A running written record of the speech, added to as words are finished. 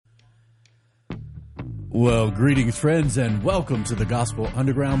Well, greetings, friends, and welcome to the Gospel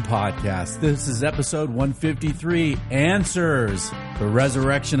Underground Podcast. This is episode 153, Answers, the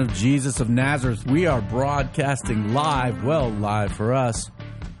Resurrection of Jesus of Nazareth. We are broadcasting live for us,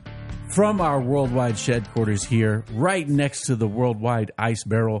 from our worldwide shed quarters here, right next to the worldwide ice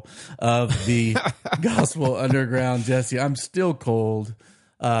barrel of the Gospel Underground. Jesse, I'm still cold.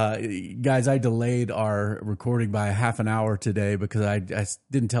 Guys, I delayed our recording by a half an hour today because I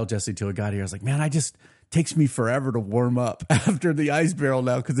didn't tell Jesse till I got here. I was like, man, takes me forever to warm up after the ice barrel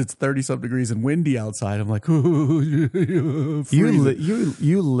now because it's 30-some degrees and windy outside. I'm like, you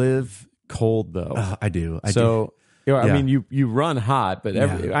live cold though. I do. I mean, you run hot, but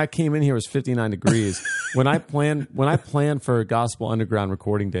I came in here, it was 59 degrees. When I plan for Gospel Underground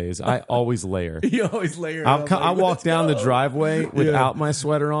recording days, I always layer. You always layer. I walk down the driveway without my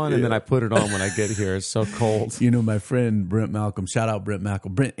sweater on, and then I put it on when I get here. It's so cold. You know, my friend Brent Malcolm, shout out Brent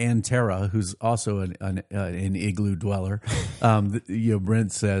Malcolm, Brent and Tara, who's also an igloo dweller.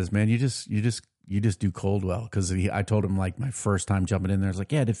 Brent says, man, you just do cold well, because I told him, like, my first time jumping in there, I was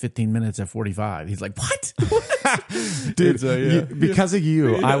like, I did 15 minutes at 45. He's like, what? Dude, because of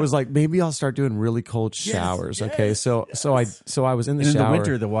you, I was like, maybe I'll start doing really cold showers. Yes, okay, so I was in the shower. In the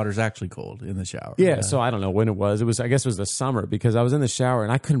winter, the water's actually cold in the shower. Yeah, so I don't know when it was. I guess it was the summer, because I was in the shower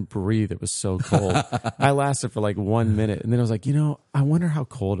and I couldn't breathe. It was so cold. I lasted for like 1 minute, and then I was like, I wonder how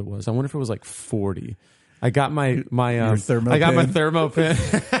cold it was. I wonder if it was like 40. I got my thermo pin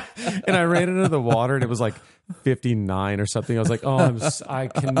and I ran into the water and it was like 59 or something. I was like, I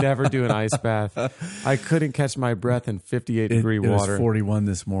can never do an ice bath. I couldn't catch my breath in 58-degree water. It was 41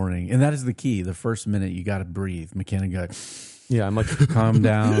 this morning. And that is the key. The first minute you got to breathe. McKenna got... Yeah, I'm like, calm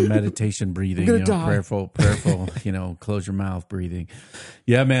down, meditation breathing, prayerful, close your mouth breathing.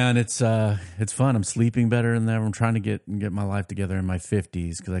 Yeah, man, it's fun. I'm sleeping better than ever. I'm trying to get my life together in my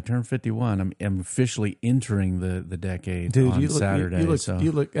 50s because I turned 51. I'm officially entering the decade on Saturday.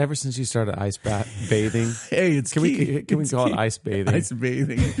 You look ever since you started ice bathing. Hey, can we call it ice bathing? Ice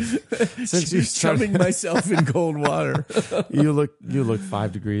bathing. Since you chumming myself in cold water. You look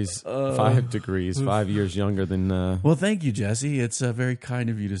 5 degrees, 5 years younger than. Well, thank you, Jesse. It's very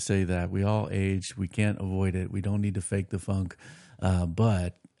kind of you to say that. We all age. We can't avoid it. We don't need to fake the funk.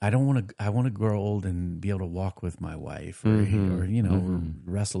 But I don't want to. I want to grow old and be able to walk with my wife, or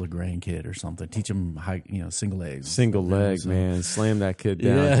wrestle a grandkid or something. Teach them single legs. Single leg, man. Slam that kid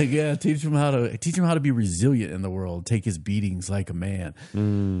down. Yeah. Teach him how to be resilient in the world. Take his beatings like a man.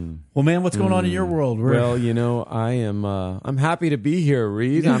 Well, man, what's going on in your world? I am. I'm happy to be here,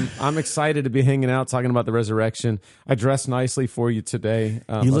 Reed. I'm excited to be hanging out, talking about the resurrection. I dressed nicely for you today.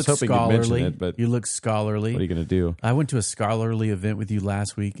 You look hoping scholarly. You'd mention it, but you look scholarly. What are you going to do? I went to a scholarly event with you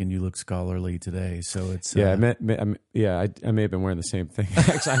last week, and you look scholarly today. So it's I may have been wearing the same thing.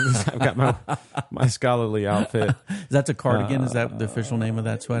 Actually, I've got my scholarly outfit. That's a cardigan. Is that the official name of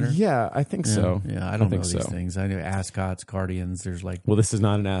that sweater? Yeah, I think so. Yeah, I don't know these things. I know ascots, cardigans. There's like, well, this is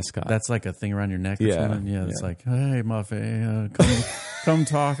not an ascot. That's like a thing around your neck. Or something. Yeah, it's like, hey, Muffy, come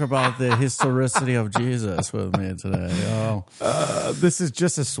talk about the historicity of Jesus with me today. This is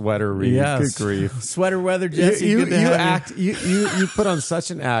just a sweater, Reed. Yes. Good grief. Sweater weather, Jesse. You put on such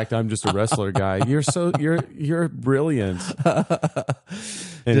an act. I'm just a wrestler guy. You're brilliant.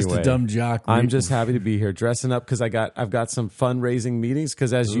 Anyway, just a dumb jock. I'm just happy to be here, dressing up because I've got some fundraising meetings.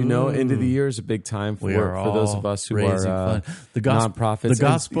 Because as you know, end of the year is a big time for those of us who are nonprofits. The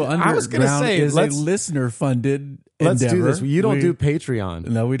Gospel Underground is a listener funded. Let's do this. You don't do Patreon.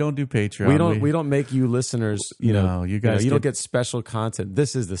 No, we don't do Patreon. We don't make you listeners. You guys. You don't get special content.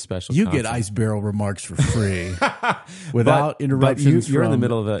 This is the special. You content. get ice barrel remarks for free without interruptions. You're in the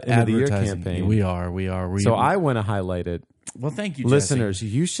middle of the end of the year campaign. We are. So I want to highlight it. Well, thank you, listeners.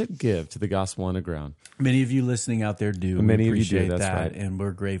 Jesse. You should give to the Gospel Underground. Many of you listening out there do. Many we of you appreciate do. That's that, right. And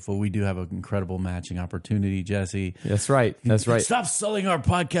we're grateful. We do have an incredible matching opportunity, Jesse. That's right. Stop selling our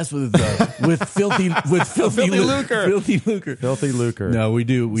podcast with filthy lucre. Filthy lucre. No, we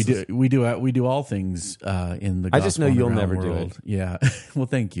do all things in the. I just know you'll never world. do it. Yeah. Well,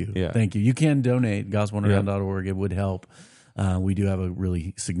 thank you. Yeah. Thank you. You can donate gospelunderground.org. It would help. We do have a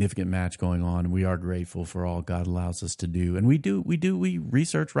really significant match going on, and we are grateful for all God allows us to do. And we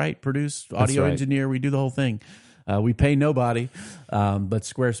research, write, produce, audio engineer. We do the whole thing. We pay nobody, but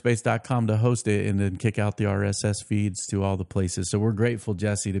squarespace.com to host it and then kick out the RSS feeds to all the places. So we're grateful,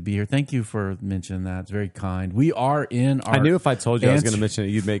 Jesse, to be here. Thank you for mentioning that. It's very kind. We are in our... I knew if I told you I was going to mention it,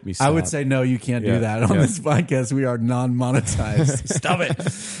 you'd make me stop. I would say, no, you can't do that on this podcast. We are non-monetized. Stop it.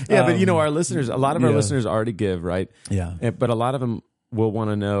 But our listeners, a lot of our listeners already give, right? Yeah. But a lot of them will want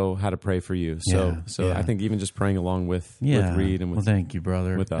to know how to pray for you. So I think even just praying along with Reed and with, well, thank you,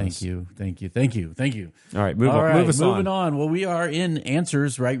 brother. With thank us. you. All right, move us on. Moving on. Well, we are in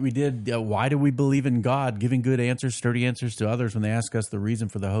answers, right? We did. Why do we believe in God? Giving good answers, sturdy answers to others when they ask us the reason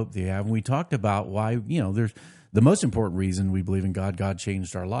for the hope they have. And we talked about why. There's the most important reason we believe in God. God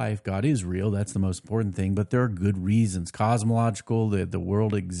changed our life. God is real. That's the most important thing. But there are good reasons. Cosmological, the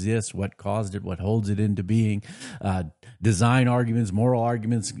world exists, what caused it, what holds it into being. Design arguments, moral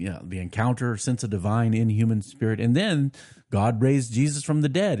arguments, the encounter, sense of divine in human spirit. And then God raised Jesus from the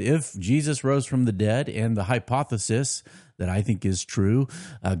dead. If Jesus rose from the dead, and the hypothesis that I think is true,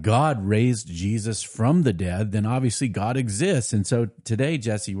 God raised Jesus from the dead, then obviously God exists. And so today,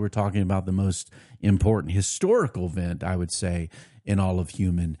 Jesse, we're talking about the most important historical event, I would say, in all of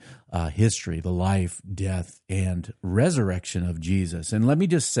human history, the life, death, and resurrection of Jesus. And let me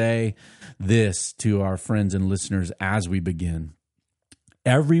just say this to our friends and listeners as we begin.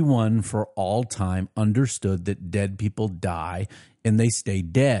 Everyone for all time understood that dead people die and they stay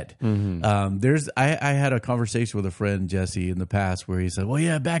dead. Mm-hmm. I had a conversation with a friend, Jesse, in the past where he said, well,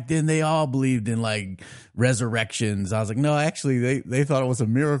 yeah, back then they all believed in like resurrections. I was like, no, actually they thought it was a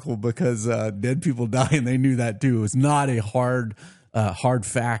miracle because dead people die, and they knew that too. It's not a hard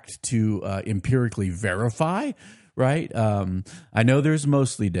fact to empirically verify. Right. I know there's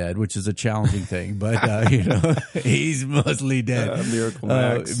mostly dead, which is a challenging thing, but he's mostly dead.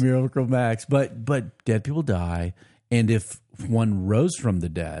 Miracle Max. But dead people die. And if one rose from the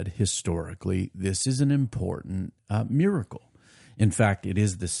dead, historically, this is an important miracle. In fact, it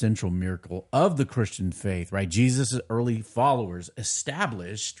is the central miracle of the Christian faith, right? Jesus' early followers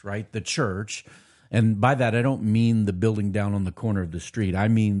established, right, the church. And by that, I don't mean the building down on the corner of the street. I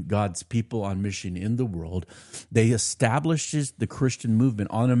mean God's people on mission in the world. They established the Christian movement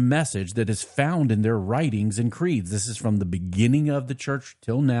on a message that is found in their writings and creeds. This is from the beginning of the church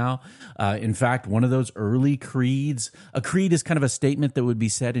till now. In fact, one of those early creeds, a creed is kind of a statement that would be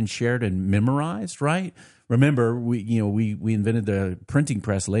said and shared and memorized, right? Remember, we invented the printing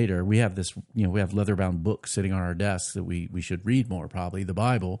press later. We have this, we have leather-bound books sitting on our desks that we should read more, probably, the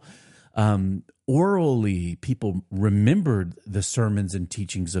Bible. Orally, people remembered the sermons and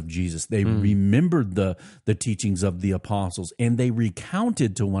teachings of Jesus. They remembered the teachings of the apostles, and they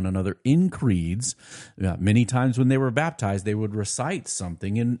recounted to one another in creeds. Many times when they were baptized, they would recite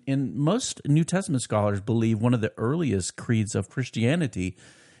something. And most New Testament scholars believe one of the earliest creeds of Christianity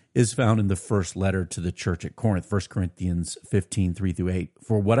is found in the first letter to the church at Corinth, 1 Corinthians 15, 3-8.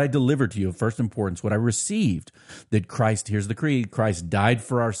 For what I delivered to you of first importance, what I received, that Christ, here's the creed, Christ died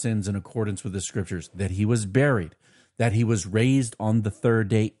for our sins in accordance with the Scriptures, that he was buried, that he was raised on the third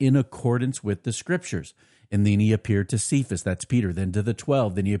day in accordance with the Scriptures. And then he appeared to Cephas, that's Peter, then to the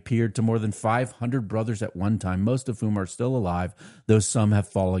 12. Then he appeared to more than 500 brothers at one time, most of whom are still alive, though some have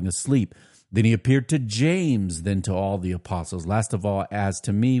fallen asleep. Then he appeared to James, then to all the apostles. Last of all, as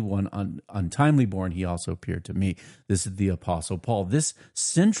to me, one untimely born, he also appeared to me. This is the apostle Paul. This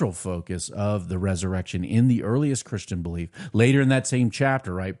central focus of the resurrection in the earliest Christian belief. Later in that same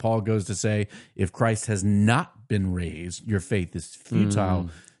chapter, right, Paul goes to say, if Christ has not been raised, your faith is futile.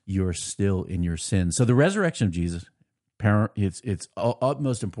 You're still in your sins. So the resurrection of Jesus, it's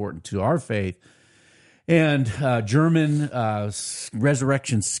utmost important to our faith. And German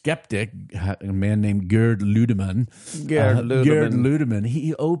resurrection skeptic, a man named Gerd Lüdemann. Gerd Lüdemann.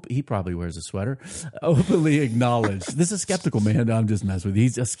 He probably wears a sweater. Openly acknowledged. This is a skeptical man. I'm just messing with you.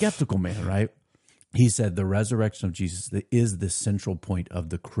 He's a skeptical man, right? He said the resurrection of Jesus is the central point of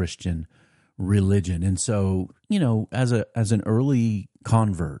the Christian religion. And so, as an early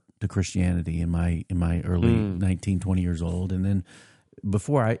convert to Christianity in my early 19, 20 years old, and then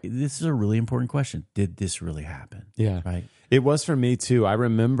this is a really important question. Did this really happen? Yeah. Right. It was for me too. I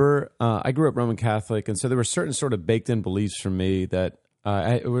remember I grew up Roman Catholic, and so there were certain sort of baked in beliefs for me that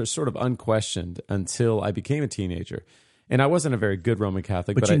were sort of unquestioned until I became a teenager. And I wasn't a very good Roman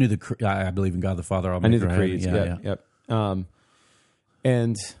Catholic. But you knew I believe in God the Father Almighty. I knew the creeds. Yep.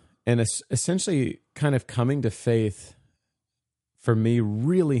 And essentially kind of coming to faith for me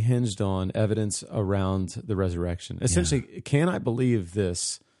really hinged on evidence around the resurrection. Essentially, can I believe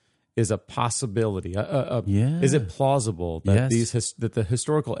this is a possibility? Is it plausible that that the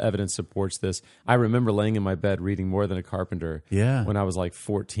historical evidence supports this? I remember laying in my bed reading More Than a Carpenter when I was like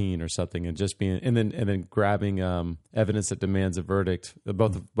 14 or something, and just being and then grabbing evidence that demands a verdict.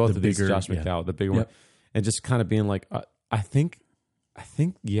 Both of these, Josh McDowell, the bigger one, and just kind of being like, I think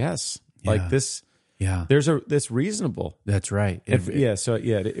yes, like this. Yeah, this reasonable. That's right.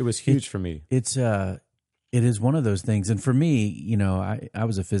 It was huge for me. It's It is one of those things. And for me, I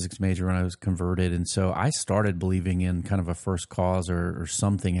was a physics major when I was converted. And so I started believing in kind of a first cause or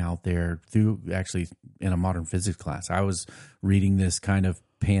something out there through actually in a modern physics class. I was reading this kind of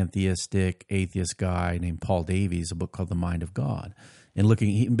pantheistic atheist guy named Paul Davies, a book called The Mind of God. And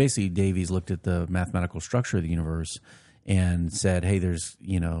basically Davies looked at the mathematical structure of the universe and said, hey, there's,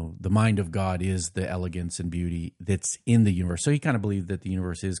 the mind of God is the elegance and beauty that's in the universe. So he kind of believed that the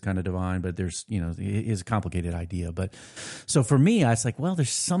universe is kind of divine, but there's, it is a complicated idea. But so for me, I was like, well,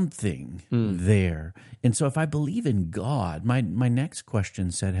 there's something there. And so if I believe in God, my next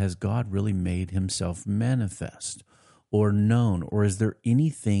question said, has God really made himself manifest or known? Or is there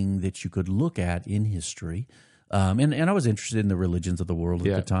anything that you could look at in history? And I was interested in the religions of the world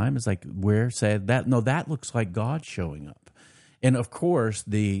at the time. It's like, where said that? No, that looks like God showing up. And of course,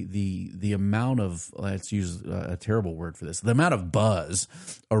 the amount of, let's use a terrible word for this, the amount of buzz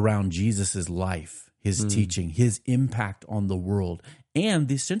around Jesus's life, his teaching, his impact on the world, and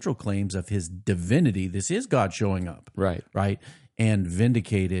the central claims of his divinity. This is God showing up. Right. And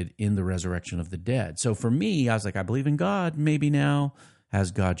vindicated in the resurrection of the dead. So for me, I was like, I believe in God. Maybe now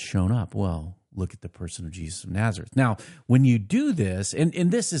has God shown up? Well, look at the person of Jesus of Nazareth. Now, when you do this, and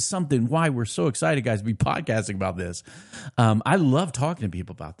this is something why we're so excited, guys, to be podcasting about this. I love talking to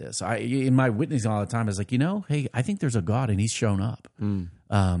people about this. In my witnessing all the time, I was like, hey, I think there's a God and he's shown up.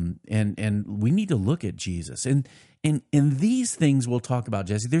 And we need to look at Jesus. And these things we'll talk about,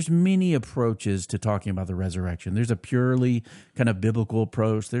 Jesse. There's many approaches to talking about the resurrection. There's a purely kind of biblical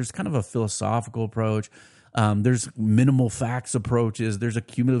approach. There's kind of a philosophical approach. There's minimal facts approaches. There's a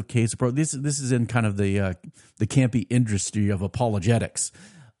cumulative case approach. This is in kind of the campy industry of apologetics.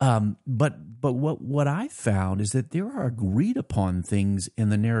 But what I found is that there are agreed upon things in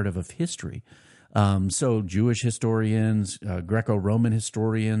the narrative of history. So Jewish historians, Greco-Roman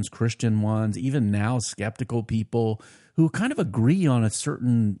historians, Christian ones, even now skeptical people who kind of agree on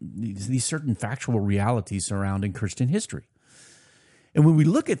these certain factual realities surrounding Christian history. And when we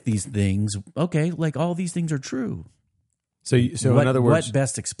look at these things, okay, like all these things are true. So in other words, what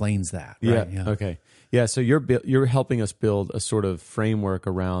best explains that? Right? Yeah. Okay. Yeah. So you're helping us build a sort of framework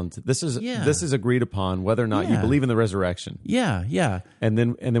around this is agreed upon whether or not you believe in the resurrection. Yeah. Yeah. And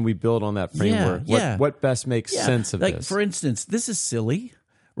then we build on that framework. Yeah. What best makes sense of like, this? For instance, this is silly.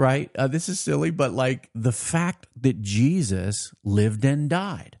 Right? This is silly, but like the fact that Jesus lived and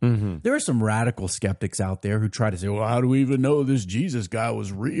died. Mm-hmm. There are some radical skeptics out there who try to say, well, how do we even know this Jesus guy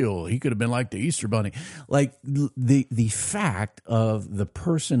was real? He could have been like the Easter Bunny. Like the fact of the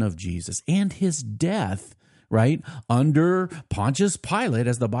person of Jesus and his death, right, under Pontius Pilate,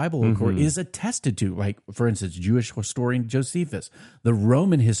 as the Bible is attested to. Like, for instance, Jewish historian Josephus, the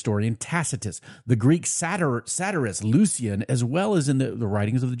Roman historian Tacitus, the Greek satirist Lucian, as well as in the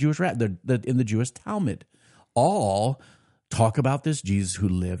writings of the Jewish in the Jewish Talmud, all talk about this Jesus who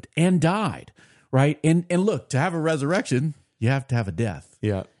lived and died, right? And look, to have a resurrection, you have to have a death.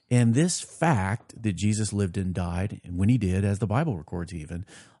 Yeah. And this fact that Jesus lived and died, and when he did, as the Bible records even,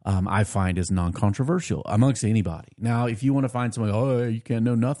 I find is non-controversial amongst anybody. Now, if you want to find somebody, you can't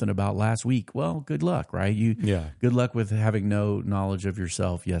know nothing about last week, well, good luck, right? Good luck with having no knowledge of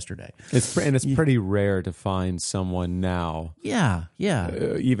yourself yesterday. It's pretty rare to find someone now. Yeah.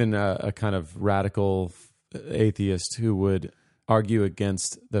 Even a kind of radical atheist who would argue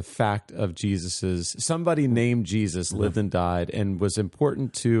against the fact of somebody named Jesus lived and died and was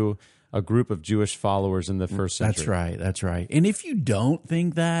important to a group of Jewish followers in the first century. That's right. And if you don't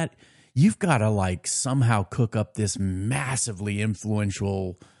think that, you've got to like somehow cook up this massively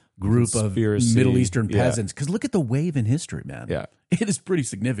influential group of Middle Eastern peasants. Because look at the wave in history, man. Yeah. It is pretty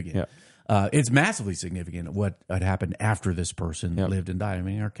significant. Yeah. It's massively significant what had happened after this person lived and died. I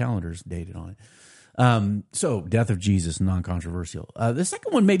mean, our calendar's dated on it. So death of Jesus, non-controversial. The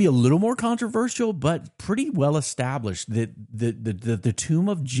second one may be a little more controversial, but pretty well established that the tomb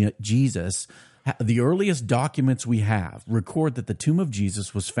of Jesus, the earliest documents we have record that the tomb of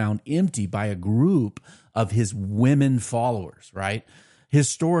Jesus was found empty by a group of his women followers, right?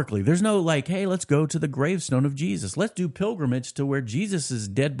 Historically, there's no like, hey, let's go to the gravestone of Jesus. Let's do pilgrimage to where Jesus's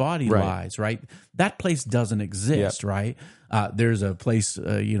dead body lies, right? That place doesn't exist, right? There's a place,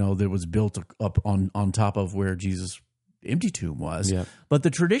 that was built up on top of where Jesus' empty tomb was. Yep. But the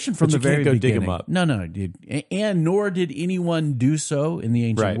tradition from the very beginning, dig him up. No, dude. And nor did anyone do so in the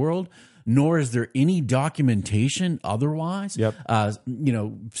ancient world. Nor is there any documentation otherwise. Yep.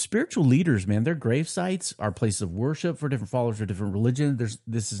 Spiritual leaders, man, their grave sites are places of worship for different followers of different religions.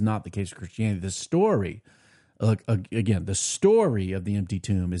 This is not the case for Christianity. The story of the empty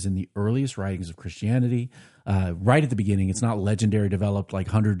tomb is in the earliest writings of Christianity. right at the beginning. It's not legendary, developed like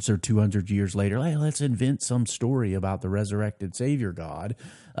hundreds or 200 years later. Hey, let's invent some story about the resurrected Savior God.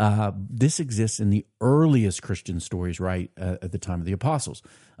 This exists in the earliest Christian stories, right, at the time of the apostles.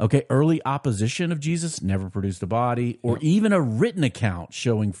 Okay, early opposition of Jesus never produced a body or even a written account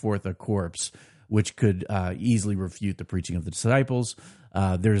showing forth a corpse, which could easily refute the preaching of the disciples.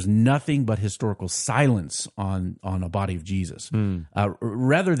 There's nothing but historical silence on a body of Jesus.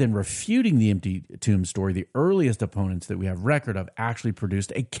 Rather than refuting the empty tomb story, the earliest opponents that we have record of actually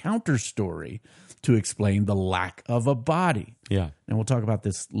produced a counter story to explain the lack of a body. Yeah. And we'll talk about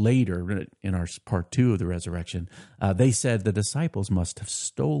this later in our part 2 of the resurrection. They said the disciples must have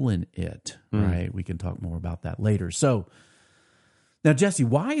stolen it, right? We can talk more about that later. So, now, Jesse,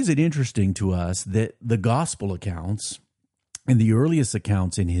 why is it interesting to us that the gospel accounts and the earliest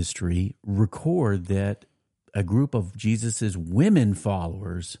accounts in history record that a group of Jesus's women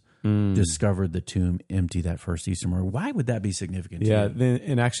followers discovered the tomb empty that first Easter morning? Why would that be significant to you? Yeah,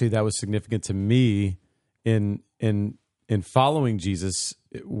 and actually that was significant to me in following Jesus.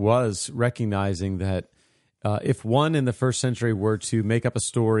 It was recognizing that if one in the first century were to make up a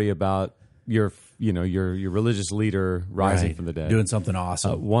story about your religious leader rising from the dead, doing something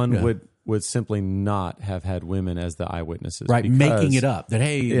awesome, one would simply not have had women as the eyewitnesses, right? Because, making it up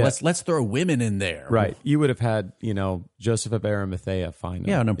that let's throw women in there, right? You would have had Joseph of Arimathea find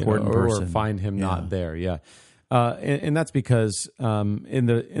him, an important person, or find him not there, and that's because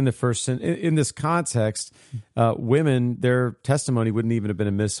in this context, women, their testimony wouldn't even have been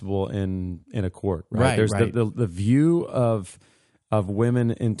admissible in a court, right? There's the view of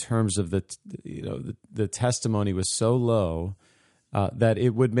women in terms of the testimony was so low that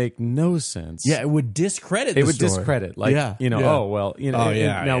it would make no sense. Yeah, it would discredit. It would discredit, we're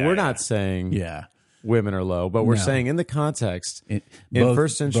not saying women are low, but we're saying in the context in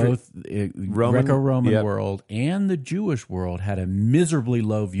first century, both Greco-Roman world and the Jewish world had a miserably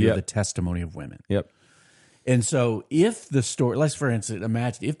low view of the testimony of women. Yep. And so if the story, let's for instance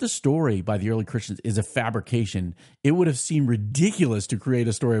imagine, if the story by the early Christians is a fabrication, it would have seemed ridiculous to create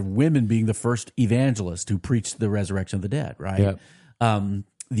a story of women being the first evangelists who preached the resurrection of the dead, right? Yep.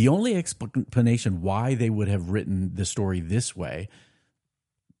 The only explanation why they would have written the story this way,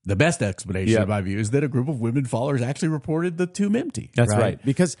 the best explanation in my view, is that a group of women followers actually reported the tomb empty. That's right.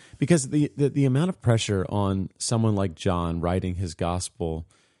 Because the amount of pressure on someone like John writing his gospel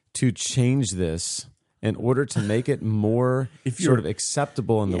to change this in order to make it more sort of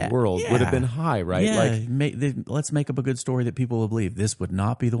acceptable in the world would have been high, right? Yeah, let's make up a good story that people will believe. This would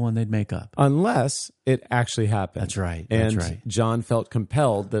not be the one they'd make up. Unless it actually happened. That's right. And John felt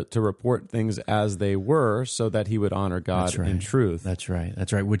compelled to report things as they were so that he would honor God in truth. That's right.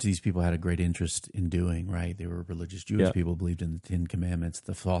 That's right. Which these people had a great interest in doing, right? They were religious Jewish people, believed in the 10 Commandments.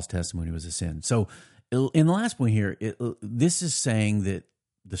 The false testimony was a sin. So in the last point here, this is saying that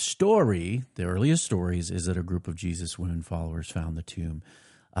the story, the earliest stories, is that a group of Jesus women followers found the tomb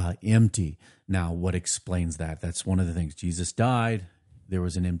empty. Now, what explains that? That's one of the things. Jesus died. There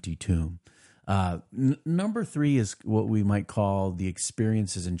was an empty tomb. Number 3 is what we might call the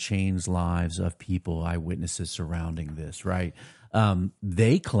experiences and changed lives of people, eyewitnesses surrounding this, right?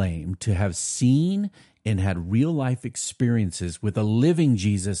 They claim to have seen and had real-life experiences with a living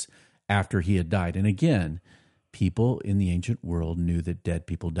Jesus after he had died. And again, people in the ancient world knew that dead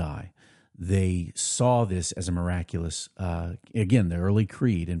people die. They saw this as a miraculous, again, the early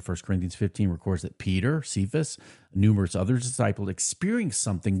creed in 1 Corinthians 15 records that Peter, Cephas, numerous other disciples experienced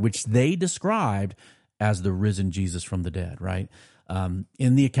something which they described as the risen Jesus from the dead, right?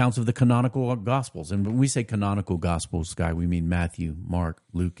 In the accounts of the canonical Gospels. And when we say canonical Gospels, Guy, we mean Matthew, Mark,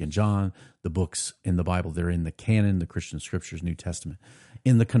 Luke, and John, the books in the Bible. They're in the canon, the Christian Scriptures, New Testament.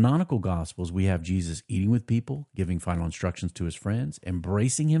 In the canonical Gospels, we have Jesus eating with people, giving final instructions to his friends,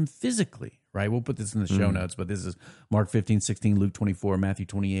 embracing him physically, right? We'll put this in the show notes, but this is Mark 15, 16, Luke 24, Matthew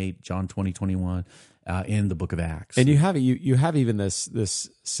 28, John 20, 21, in the book of Acts. And you have even this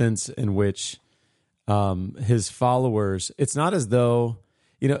sense in which his followers, it's not as though,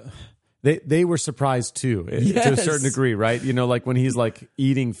 they were surprised too, to a certain degree, right? Like when he's like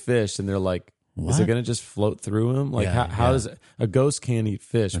eating fish and they're like, what? Is it going to just float through him? Like how does a ghost can't eat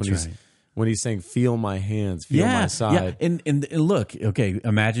fish? That's when he's saying, feel my hands, feel my side. Yeah. And look, okay,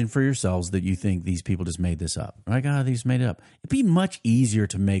 imagine for yourselves that you think these people just made this up. Like, these made it up. It'd be much easier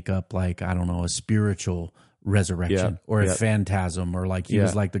to make up, like, I don't know, a spiritual resurrection or a phantasm, or like he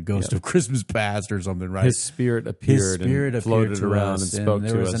was like the ghost of Christmas past or something, right? His spirit appeared and floated around and spoke to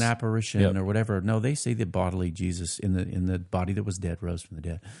us. There was an apparition or whatever. No, they say that bodily Jesus in the body that was dead rose from the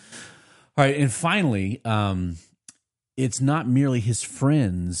dead. All right, and finally, it's not merely his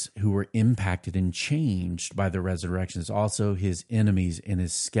friends who were impacted and changed by the resurrection. It's also his enemies and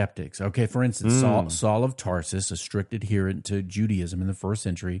his skeptics. Okay, for instance, Saul of Tarsus, a strict adherent to Judaism in the first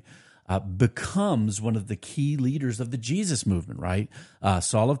century, becomes one of the key leaders of the Jesus movement, right?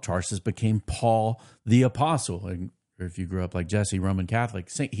 Saul of Tarsus became Paul the Apostle. And if you grew up like Jesse, Roman Catholic,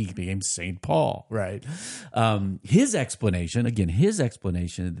 he became Saint Paul, right? His explanation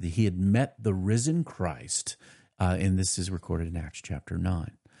that he had met the risen Christ, and this is recorded in Acts chapter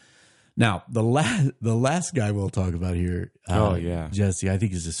 9. Now, the last guy we'll talk about here, Jesse, I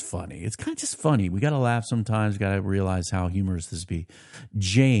think is just funny. It's kind of just funny. We got to laugh sometimes. Got to realize how humorous this be.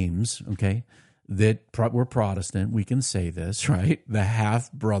 James, okay, we're Protestant. We can say this, right? The half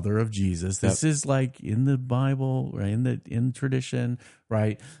brother of Jesus. This is like in the Bible, right? In tradition,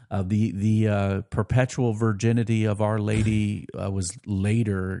 right? The perpetual virginity of Our Lady was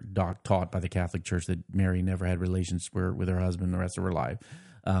later taught by the Catholic Church, that Mary never had relations with her husband the rest of her life.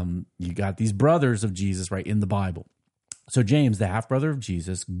 You got these brothers of Jesus, right, in the Bible. So James, the half-brother of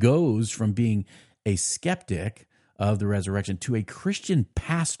Jesus, goes from being a skeptic of the resurrection to a Christian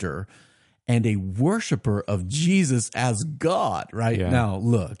pastor and a worshiper of Jesus as God, right? Yeah. Now,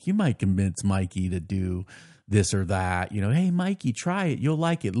 look, you might convince Mikey to do this or that. Hey, Mikey, try it. You'll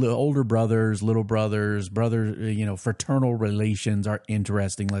like it. Older brothers, little brothers, fraternal relations are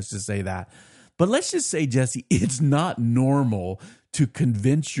interesting. Let's just say that. But let's just say, Jesse, it's not normal to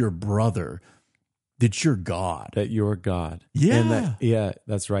convince your brother that you're God. That you're God. Yeah. And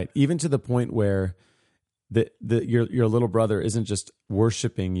that's right. Even to the point where your little brother isn't just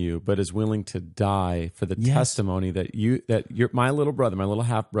worshiping you, but is willing to die for the testimony that you're my little brother, my little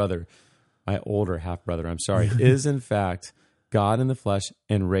half brother, my older half brother, I'm sorry, is in fact God in the flesh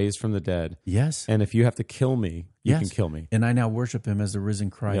and raised from the dead. Yes. And if you have to kill me, you can kill me. And I now worship him as the risen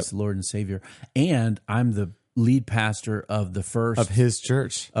Christ, Lord and Savior. And I'm the lead pastor of his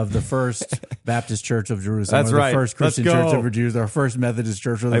church, of the First Baptist Church of Jerusalem. That's or right. The First Christian Let's Church go. of Jerusalem, our First Methodist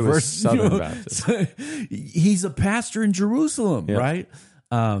Church, or the first Southern Baptist. He's a pastor in Jerusalem, right?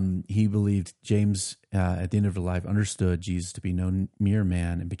 He believed James, at the end of his life, understood Jesus to be no mere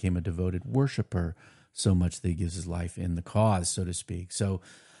man and became a devoted worshiper, so much that he gives his life in the cause, so to speak. So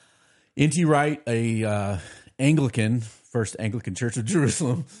NT Wright, a First Anglican Church of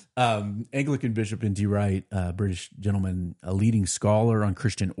Jerusalem, Anglican Bishop NT Wright, British gentleman, a leading scholar on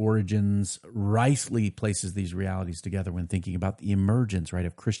Christian origins, rightly places these realities together when thinking about the emergence, right,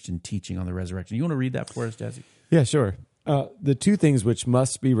 of Christian teaching on the resurrection. You want to read that for us, Jesse? Yeah, sure. The two things which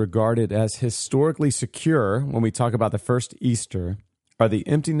must be regarded as historically secure when we talk about the first Easter are the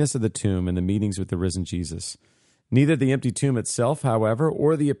emptiness of the tomb and the meetings with the risen Jesus. Neither the empty tomb itself, however,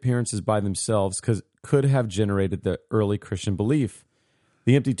 or the appearances by themselves could have generated the early Christian belief.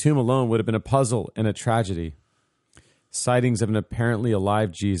 The empty tomb alone would have been a puzzle and a tragedy. Sightings of an apparently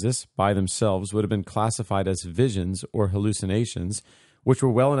alive Jesus by themselves would have been classified as visions or hallucinations, which were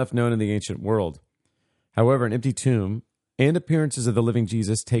well enough known in the ancient world. However, an empty tomb and appearances of the living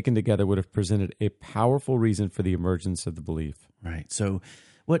Jesus taken together would have presented a powerful reason for the emergence of the belief. Right. So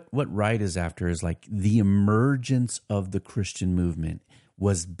what Wright is after is like the emergence of the Christian movement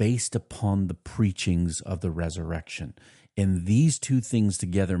was based upon the preachings of the resurrection. And these two things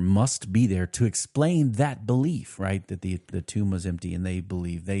together must be there to explain that belief, right? That the tomb was empty and they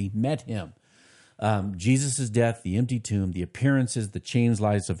believed they met him. Jesus' death, the empty tomb, the appearances, the changed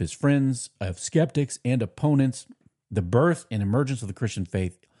lives of his friends, of skeptics and opponents, the birth and emergence of the Christian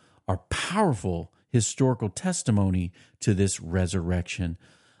faith are powerful historical testimony to this resurrection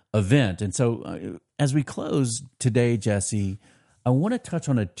event. And so as we close today, Jesse, I want to touch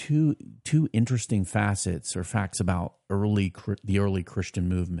on two interesting facets or facts about the early Christian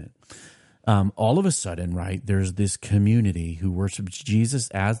movement. All of a sudden, right, there's this community who worships Jesus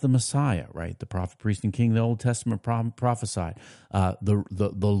as the Messiah, right? The prophet, priest, and king, the Old Testament prophesied. The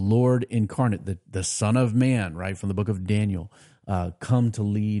Lord incarnate, the Son of Man, right, from the book of Daniel, come to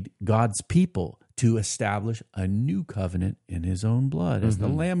lead God's people to establish a new covenant in his own blood as the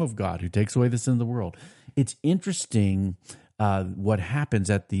Lamb of God who takes away the sin of the world. It's interesting what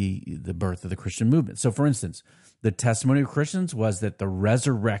happens at the birth of the Christian movement. So, for instance, the testimony of Christians was that the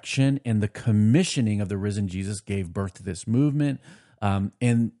resurrection and the commissioning of the risen Jesus gave birth to this movement.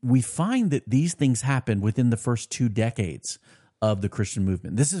 And we find that these things happened within the first 2 decades of the Christian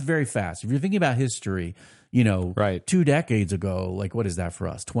movement. This is very fast. If you're thinking about history, right. 2 decades ago, like what is that for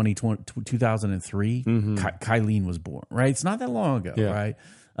us? 2003, Kylene was born, right? It's not that long ago, right?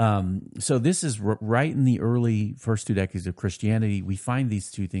 So this is right in the early first 2 decades of Christianity. We find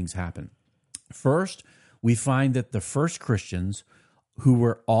these two things happen. First, we find that the first Christians, who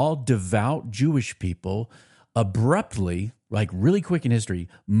were all devout Jewish people, abruptly, like really quick in history,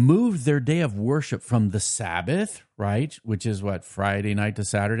 moved their day of worship from the Sabbath, right, which is what, Friday night to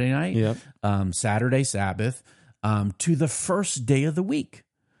Saturday night, Yep. Saturday Sabbath, to the first day of the week,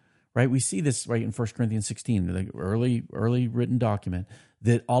 right? We see this right in 1 Corinthians 16, the early written document,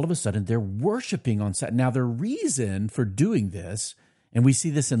 that all of a sudden they're worshiping on Saturday. Now, their reason for doing this, and we see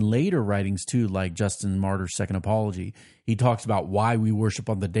this in later writings too, like Justin Martyr's Second Apology, he talks about why we worship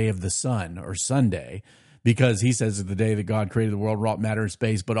on the day of the sun or Sunday, because he says it's the day that God created the world, wrought matter and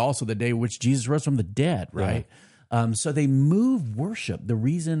space, but also the day in which Jesus rose from the dead, right? Yeah. So they move worship. The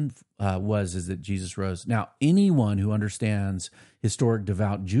reason is that Jesus rose. Now, anyone who understands historic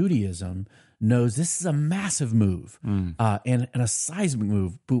devout Judaism knows this is a massive move and a seismic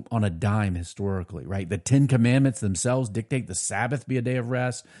move, boom, on a dime historically, right? The 10 Commandments themselves dictate the Sabbath be a day of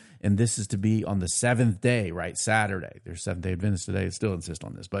rest, and this is to be on the seventh day, right? Saturday. There's Seventh-day Adventists today that still insist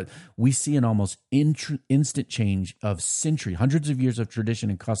on this, but we see an almost instant change of hundreds of years of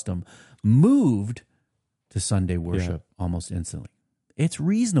tradition and custom moved to Sunday worship almost instantly. It's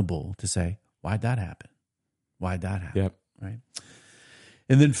reasonable to say, why'd that happen? Why'd that happen? Yep. Right?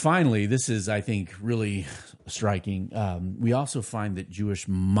 And then finally, this is, I think, really striking. We also find that Jewish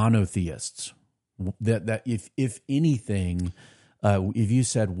monotheists, that if anything, if you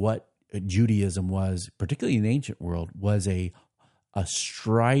said what Judaism was, particularly in the ancient world, was a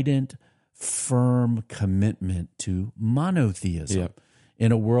strident, firm commitment to monotheism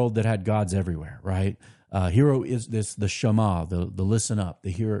in a world that had gods everywhere, right? Hero is this, the Shema, the listen up,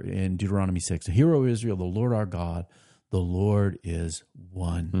 the hear in Deuteronomy 6, the hero Israel, the Lord our God, the Lord is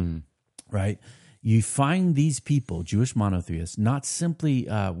one, right? You find these people, Jewish monotheists, not simply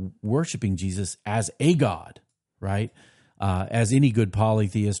worshiping Jesus as a God, right? As any good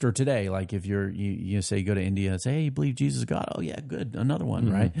polytheist, or today, like if you say, you go to India and say, hey, you believe Jesus is God? Oh yeah, good, another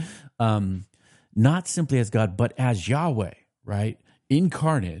one, right? Not simply as God, but as Yahweh, right?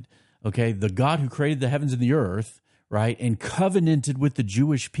 Incarnate, okay? The God who created the heavens and the earth, right? And covenanted with the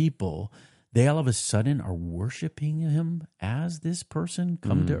Jewish people. They all of a sudden are worshiping him as this person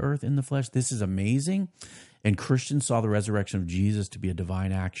come to earth in the flesh. This is amazing. And Christians saw the resurrection of Jesus to be a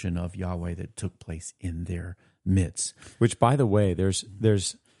divine action of Yahweh that took place in their midst. Which, by the way, there's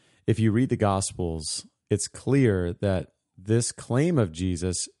if you read the Gospels, it's clear that this claim of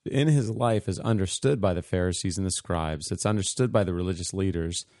Jesus in his life is understood by the Pharisees and the scribes. It's understood by the religious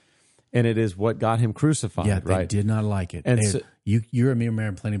leaders. And it is what got him crucified, right? They did not like it. And so, you're a mere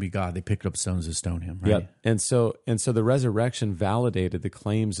man, plenty to be God. They picked up stones to stone him, right? Yep. And so the resurrection validated the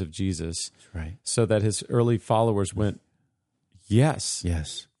claims of Jesus, right? So that his early followers went, yes.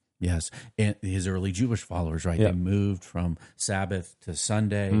 And his early Jewish followers, right? Yep. They moved from Sabbath to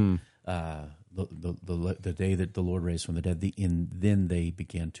Sunday, the day that the Lord raised from the dead. And then they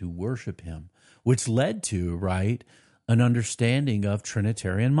began to worship him, which led to, right, an understanding of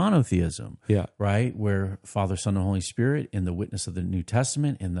Trinitarian monotheism, right? Where Father, Son, and Holy Spirit, in the witness of the New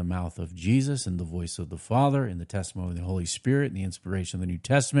Testament, in the mouth of Jesus, in the voice of the Father, in the testimony of the Holy Spirit, in the inspiration of the New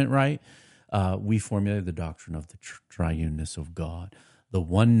Testament, right? We formulated the doctrine of the triuneness of God, the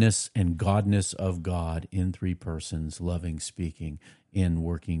oneness and godness of God in three persons, loving, speaking, and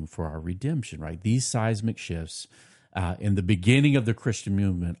working for our redemption, right? These seismic shifts in the beginning of the Christian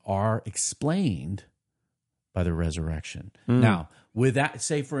movement are explained by the resurrection. Now, with that,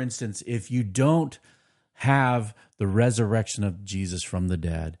 say for instance, if you don't have the resurrection of Jesus from the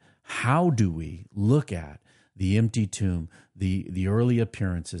dead, how do we look at the empty tomb, the early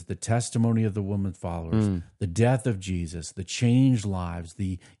appearances, the testimony of the woman followers, the death of Jesus, the changed lives,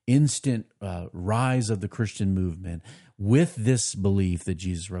 the instant rise of the Christian movement, with this belief that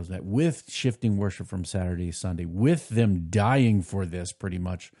Jesus rose back, with shifting worship from Saturday to Sunday, with them dying for this pretty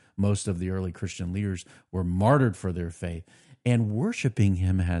much. Most of the early Christian leaders were martyred for their faith, and worshiping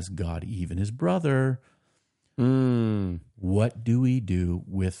him as God, even his brother. What do we do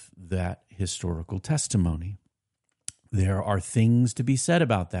with that historical testimony? There are things to be said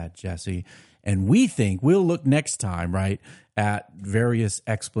about that, Jesse. And we think we'll look next time, right, at various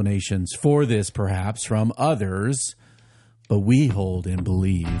explanations for this, perhaps from others. But we hold and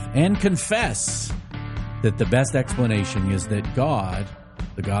believe and confess that the best explanation is that God,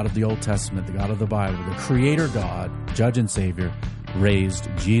 the God of the Old Testament, the God of the Bible, the Creator God, Judge and Savior, raised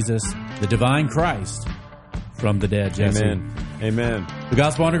Jesus, the divine Christ, from the dead, Jesse. Amen. The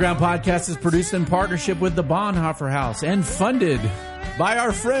Gospel Underground podcast is produced in partnership with the Bonhoeffer House and funded by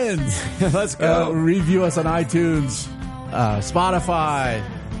our friends. Let's go. Review us on iTunes, Spotify.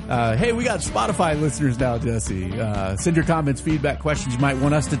 Hey, we got Spotify listeners now, Jesse. Send your comments, feedback, questions you might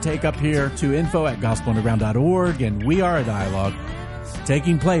want us to take up here to info@gospelunderground.org, and we are a dialogue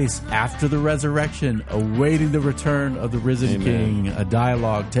taking place after the resurrection, awaiting the return of the risen King, a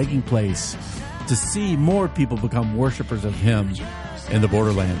dialogue taking place to see more people become worshipers of him in the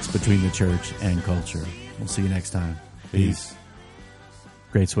borderlands between the church and culture. We'll see you next time. Peace.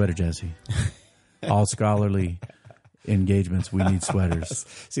 Great sweater, Jesse. All scholarly engagements, we need sweaters.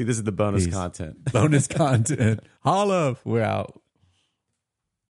 See, this is the bonus content. Bonus content. Holla. We're out.